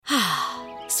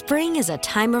Spring is a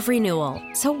time of renewal,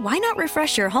 so why not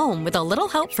refresh your home with a little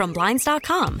help from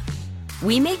Blinds.com?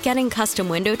 We make getting custom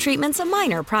window treatments a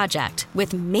minor project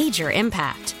with major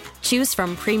impact. Choose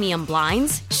from premium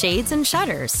blinds, shades, and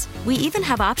shutters. We even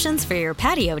have options for your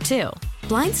patio, too.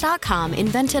 Blinds.com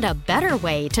invented a better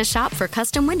way to shop for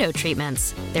custom window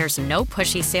treatments. There's no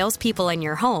pushy salespeople in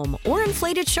your home or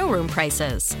inflated showroom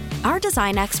prices. Our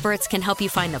design experts can help you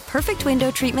find the perfect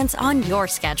window treatments on your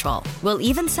schedule. We'll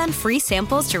even send free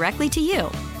samples directly to you.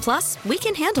 Plus, we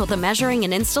can handle the measuring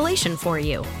and installation for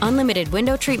you. Unlimited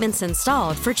window treatments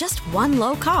installed for just one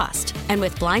low cost. And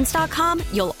with Blinds.com,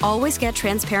 you'll always get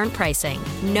transparent pricing.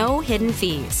 No hidden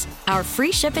fees. Our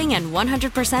free shipping and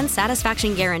 100%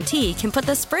 satisfaction guarantee can put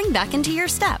the spring back into your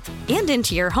step and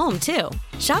into your home, too.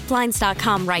 Shop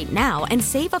Blinds.com right now and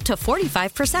save up to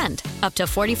 45%. Up to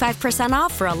 45%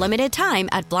 off for a limited time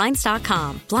at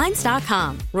Blinds.com.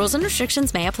 Blinds.com. Rules and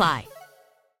restrictions may apply.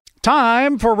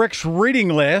 Time for Rick's reading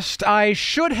list. I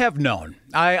should have known.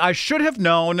 I should have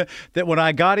known that when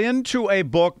I got into a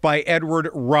book by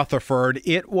Edward Rutherford,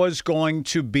 it was going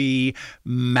to be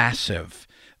massive.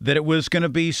 That it was going to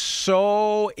be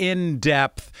so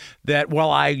in-depth that while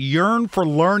I yearn for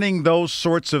learning those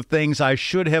sorts of things, I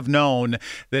should have known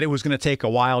that it was going to take a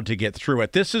while to get through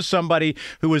it. This is somebody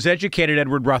who was educated,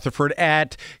 Edward Rutherford,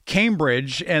 at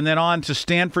Cambridge and then on to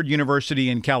Stanford University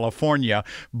in California,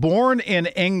 born in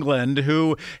England,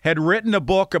 who had written a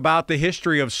book about the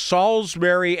history of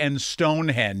Salisbury and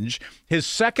Stonehenge. His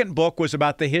second book was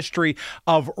about the history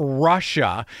of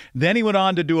Russia. Then he went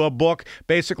on to do a book,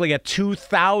 basically a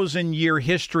 2,000-year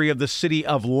history of the city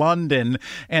of London.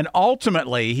 And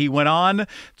ultimately, he went on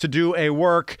to do a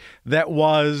work that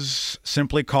was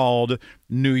simply called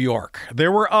New York.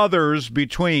 There were others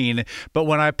between, but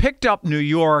when I picked up New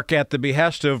York at the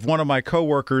behest of one of my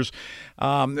coworkers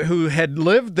who had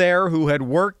lived there, who had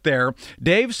worked there,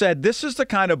 Dave said, this is the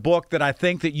kind of book that I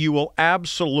think that you will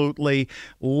absolutely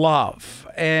love.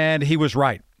 And he was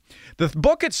right. The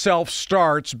book itself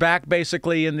starts back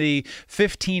basically in the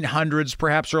 1500s,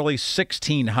 perhaps early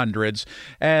 1600s,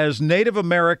 as Native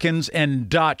Americans and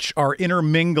Dutch are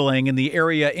intermingling in the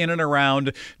area in and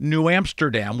around New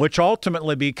Amsterdam, which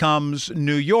ultimately becomes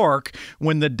New York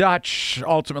when the Dutch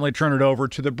ultimately turn it over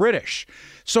to the British.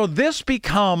 So this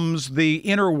becomes the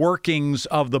inner workings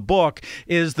of the book,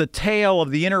 is the tale of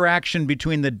the interaction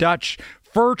between the Dutch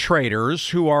fur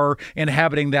traders who are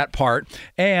inhabiting that part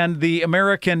and the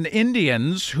American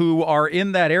Indians who are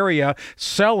in that area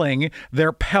selling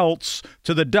their pelts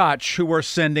to the Dutch, who are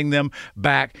sending them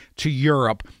back to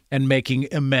Europe and making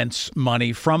immense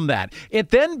money from that.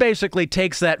 It then basically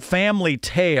takes that family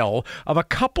tale of a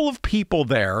couple of people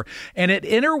there, and it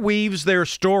interweaves their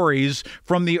stories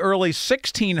from the early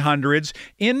 1600s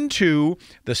into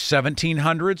the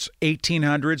 1700s,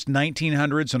 1800s,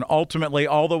 1900s, and ultimately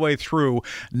all the way through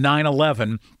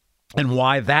 9/11. And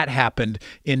why that happened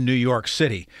in New York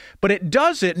City. But it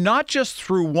does it not just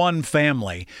through one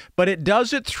family, but it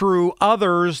does it through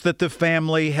others that the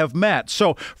family have met.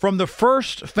 So from the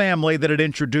first family that it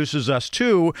introduces us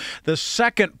to, the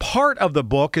second part of the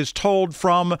book is told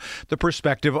from the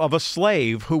perspective of a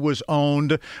slave who was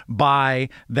owned by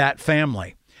that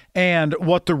family. And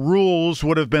what the rules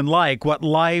would have been like, what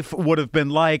life would have been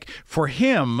like for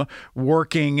him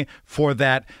working for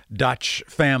that Dutch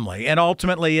family. And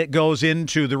ultimately, it goes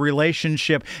into the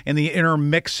relationship and the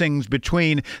intermixings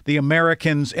between the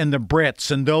Americans and the Brits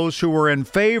and those who were in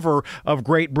favor of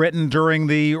Great Britain during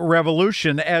the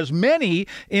Revolution, as many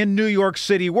in New York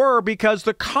City were, because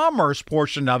the commerce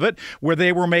portion of it, where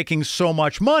they were making so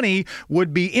much money,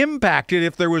 would be impacted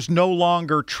if there was no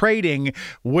longer trading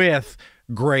with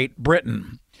Great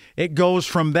Britain. It goes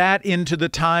from that into the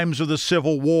times of the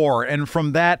Civil War, and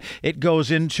from that it goes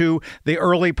into the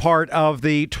early part of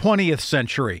the 20th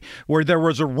century, where there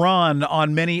was a run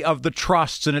on many of the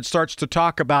trusts, and it starts to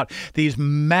talk about these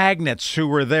magnates who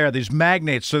were there, these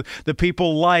magnates, so the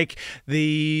people like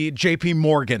the J.P.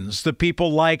 Morgans, the people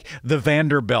like the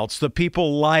Vanderbilts, the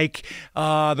people like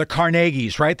the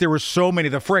Carnegies, right? There were so many,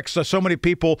 the Fricks, so many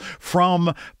people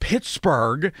from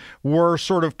Pittsburgh were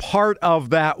sort of part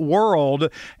of that world,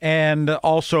 and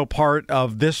also part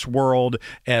of this world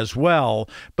as well.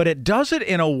 But it does it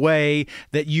in a way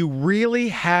that you really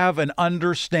have an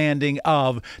understanding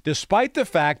of, despite the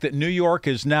fact that New York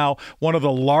is now one of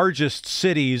the largest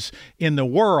cities in the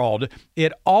world,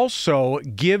 it also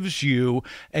gives you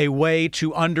a way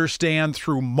to understand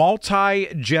through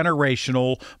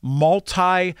multi-generational,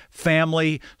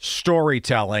 multi-family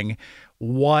storytelling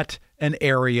what an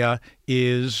area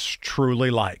is truly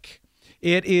like.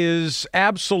 It is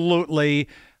absolutely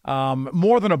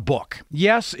more than a book.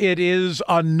 Yes, it is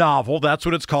a novel. That's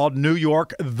what it's called, New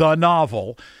York, the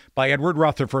novel by Edward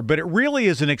Rutherford. But it really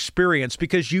is an experience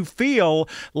because you feel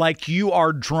like you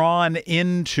are drawn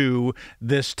into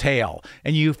this tale.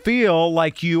 And you feel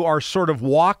like you are sort of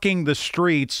walking the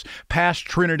streets past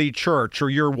Trinity Church, or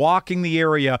you're walking the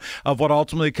area of what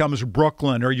ultimately becomes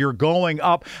Brooklyn, or you're going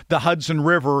up the Hudson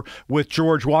River with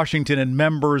George Washington and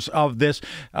members of this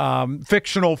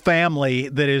fictional family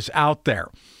that is out there.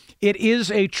 It is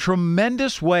a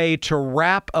tremendous way to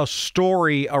wrap a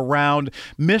story around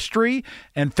mystery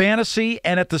and fantasy,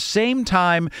 and at the same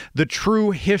time, the true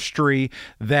history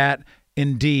that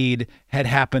indeed had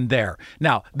happened there.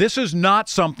 Now, this is not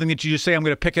something that you just say, I'm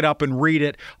going to pick it up and read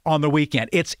it on the weekend.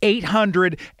 It's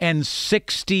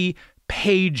 860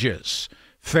 pages.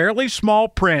 Fairly small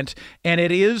print, and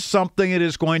it is something that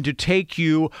is going to take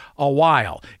you a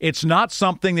while. It's not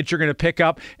something that you're going to pick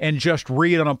up and just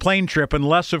read on a plane trip,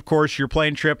 unless, of course, your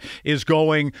plane trip is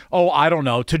going, to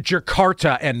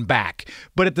Jakarta and back.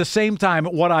 But at the same time,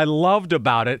 what I loved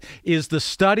about it is the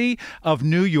study of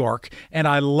New York, and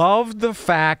I loved the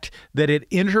fact that it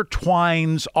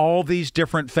intertwines all these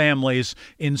different families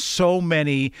in so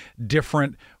many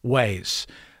different ways.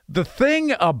 The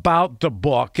thing about the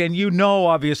book, and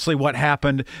obviously what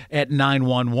happened at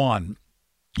 9/11.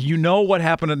 You know what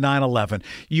happened at 9/11.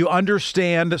 You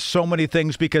understand so many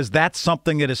things because that's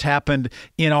something that has happened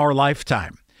in our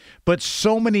lifetime. But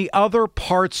so many other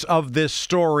parts of this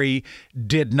story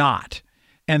did not.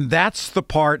 And that's the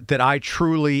part that I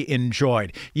truly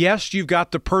enjoyed. Yes, you've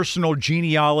got the personal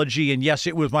genealogy, and yes,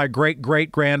 it was my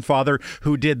great-great-grandfather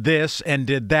who did this and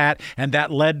did that, and that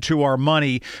led to our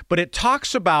money. But it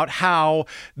talks about how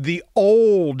the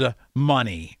old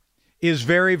money is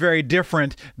very, very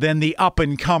different than the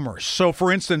up-and-comers. So,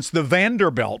 for instance, the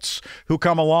Vanderbilts, who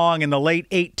come along in the late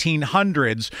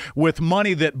 1800s with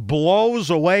money that blows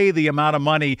away the amount of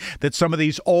money that some of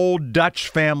these old Dutch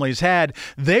families had,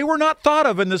 they were not thought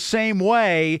of in the same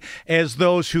way as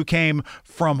those who came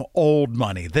from old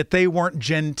money, that they weren't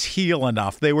genteel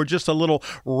enough. They were just a little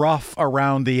rough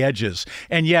around the edges.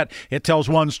 And yet, it tells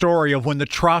one story of when the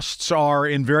trusts are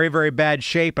in very, very bad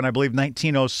shape, and I believe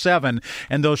 1907,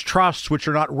 and those trusts, which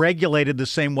are not regulated the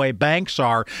same way banks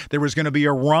are, there was going to be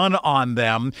a run on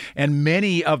them, and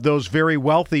many of those very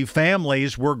wealthy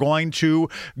families were going to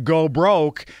go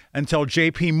broke until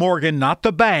J.P. Morgan, not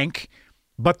the bank,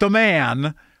 but the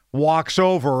man, walks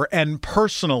over and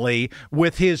personally,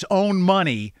 with his own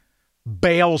money,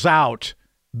 bails out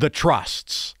the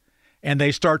trusts. And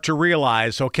they start to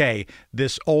realize, okay,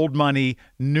 this old money,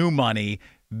 new money,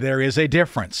 there is a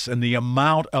difference in the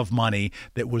amount of money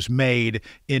that was made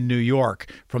in New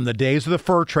York from the days of the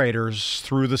fur traders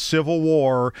through the Civil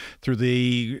War, through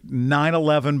the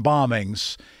 9/11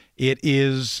 bombings. It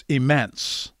is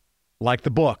immense, like the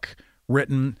book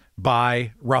written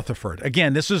by Rutherford.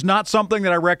 Again, this is not something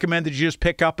that I recommend that you just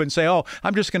pick up and say,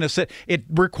 I'm just going to sit. It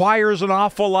requires an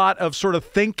awful lot of sort of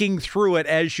thinking through it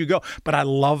as you go. But I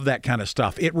love that kind of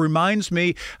stuff. It reminds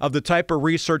me of the type of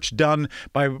research done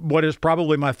by what is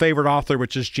probably my favorite author,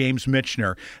 which is James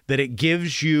Michener, that it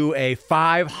gives you a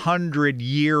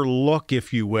 500-year look,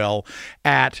 if you will,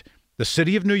 at the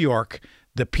city of New York,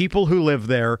 the people who live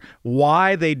there,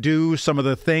 why they do some of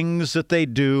the things that they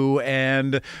do,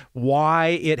 and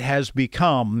why it has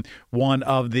become one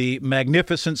of the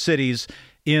magnificent cities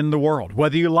in the world.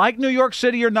 Whether you like New York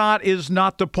City or not is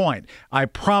not the point. I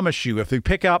promise you, if you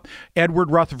pick up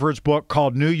Edward Rutherford's book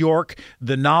called New York,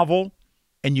 the novel,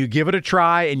 and you give it a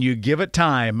try and you give it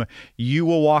time, you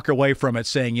will walk away from it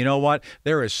saying, you know what?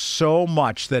 There is so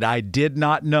much that I did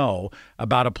not know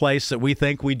about a place that we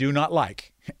think we do not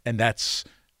like. And that's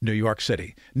New York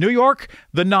City. New York,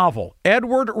 the novel.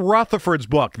 Edward Rutherford's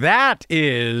book. That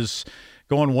is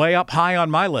going way up high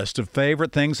on my list of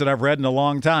favorite things that I've read in a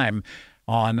long time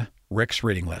on Rick's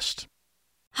Reading List.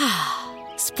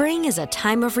 Spring is a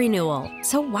time of renewal,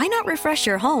 so why not refresh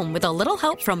your home with a little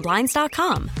help from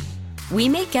Blinds.com? We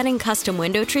make getting custom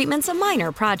window treatments a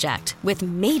minor project with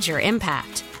major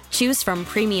impact. Choose from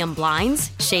premium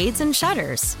blinds, shades, and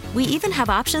shutters. We even have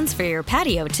options for your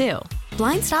patio, too.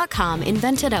 Blinds.com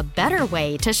invented a better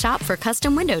way to shop for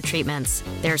custom window treatments.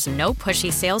 There's no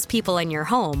pushy salespeople in your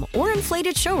home or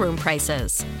inflated showroom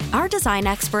prices. Our design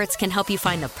experts can help you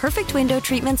find the perfect window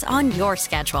treatments on your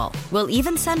schedule. We'll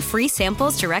even send free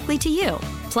samples directly to you.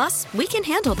 Plus, we can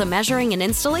handle the measuring and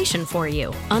installation for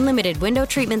you. Unlimited window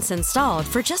treatments installed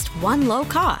for just one low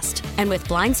cost. And with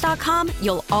Blinds.com,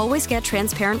 you'll always get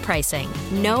transparent pricing.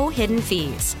 No hidden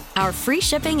fees. Our free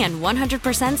shipping and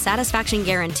 100% satisfaction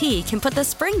guarantee can put the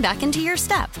spring back into your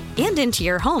step and into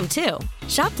your home, too.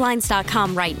 Shop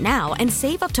Blinds.com right now and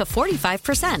save up to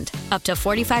 45%. Up to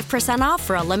 45% off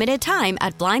for a limited time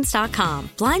at Blinds.com.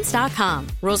 Blinds.com.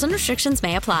 Rules and restrictions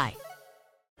may apply.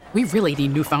 We really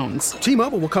need new phones.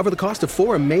 T-Mobile will cover the cost of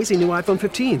 4 amazing new iPhone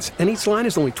 15s, and each line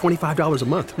is only $25 a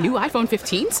month. New iPhone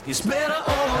 15s? It's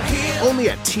better over here. Only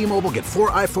at T-Mobile, get 4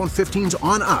 iPhone 15s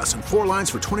on us and 4 lines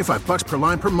for $25 per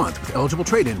line per month with eligible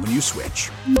trade-in when you switch.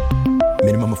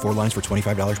 Minimum of 4 lines for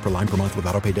 $25 per line per month with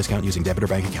autopay discount using debit or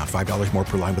bank account. $5 more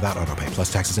per line without autopay,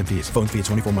 plus taxes and fees. Phone fee at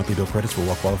 24 monthly bill credits for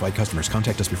well-qualified customers.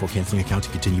 Contact us before canceling account to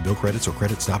continue bill credits or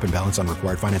credit stop and balance on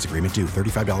required finance agreement due.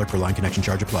 $35 per line connection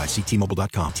charge applies. See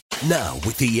T-Mobile.com. Now,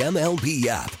 with the MLB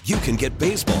app, you can get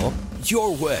baseball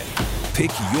your way.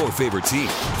 Pick your favorite team,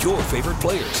 your favorite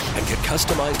players, and get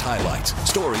customized highlights,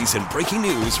 stories, and breaking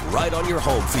news right on your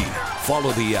home feed.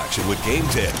 Follow the action with Game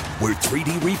 10, where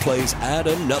 3D replays add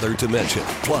another dimension.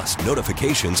 Plus,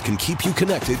 notifications can keep you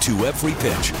connected to every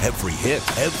pitch, every hit,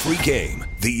 every game.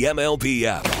 The MLB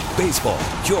app. Baseball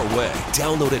your way.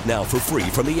 Download it now for free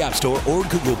from the App Store or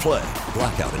Google Play.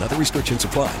 Blackout and other restrictions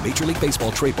apply. Major League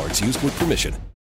Baseball trademarks used with permission.